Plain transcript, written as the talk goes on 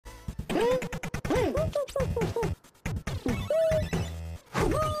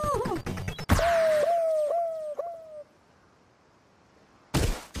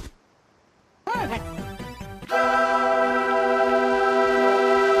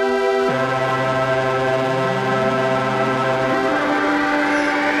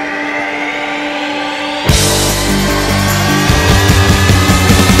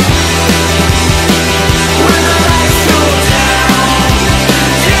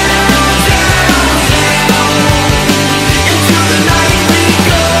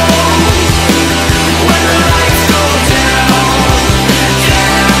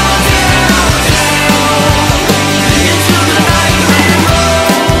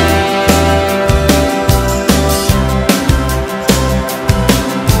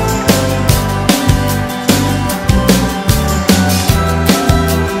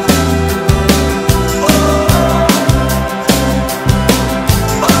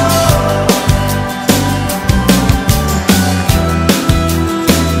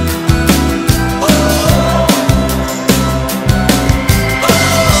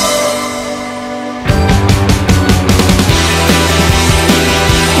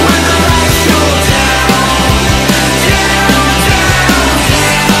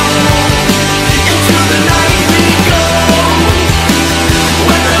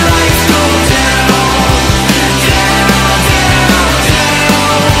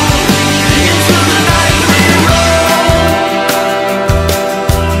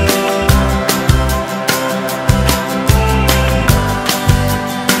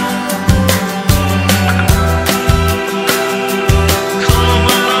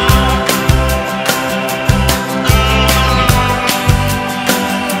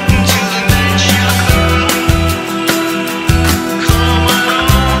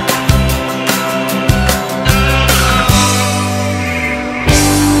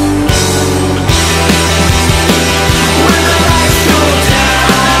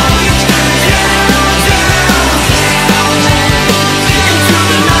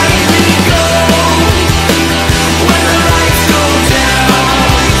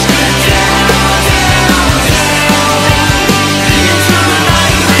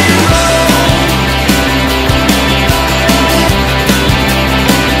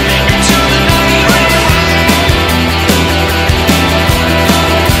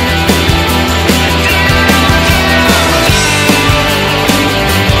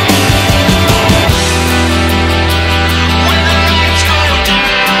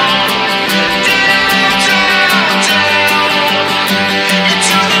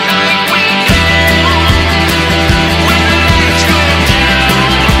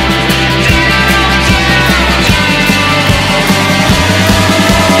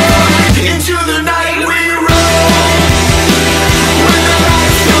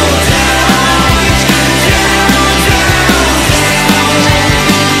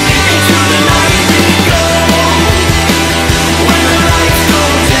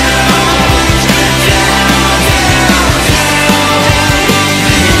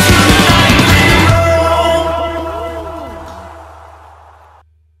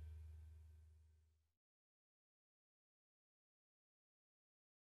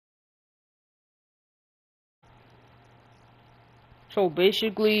So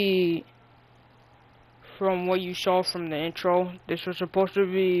basically, from what you saw from the intro, this was supposed to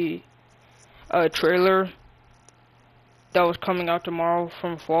be a trailer that was coming out tomorrow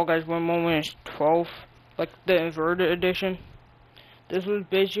from Fall Guys One Moment 12, like the inverted edition. This was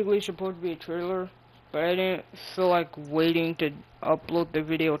basically supposed to be a trailer, but I didn't feel like waiting to upload the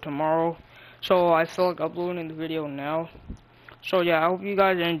video tomorrow, so I feel like uploading the video now. So yeah, I hope you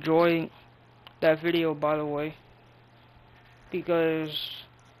guys enjoy that video, by the way, because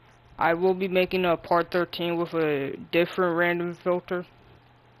I will be making a part 13 with a different random filter.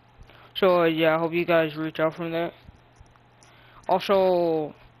 So yeah, I hope you guys reach out from that.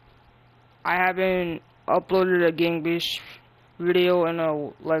 Also, I haven't uploaded a Gang Beast video in a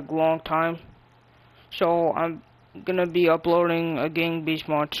long time, so I'm gonna be uploading a Gang Beast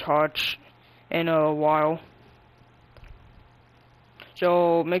montage in a while.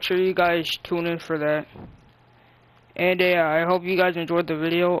 So make sure you guys tune in for that. And yeah, I hope you guys enjoyed the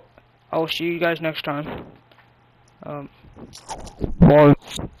video. I'll see you guys next time. Bye.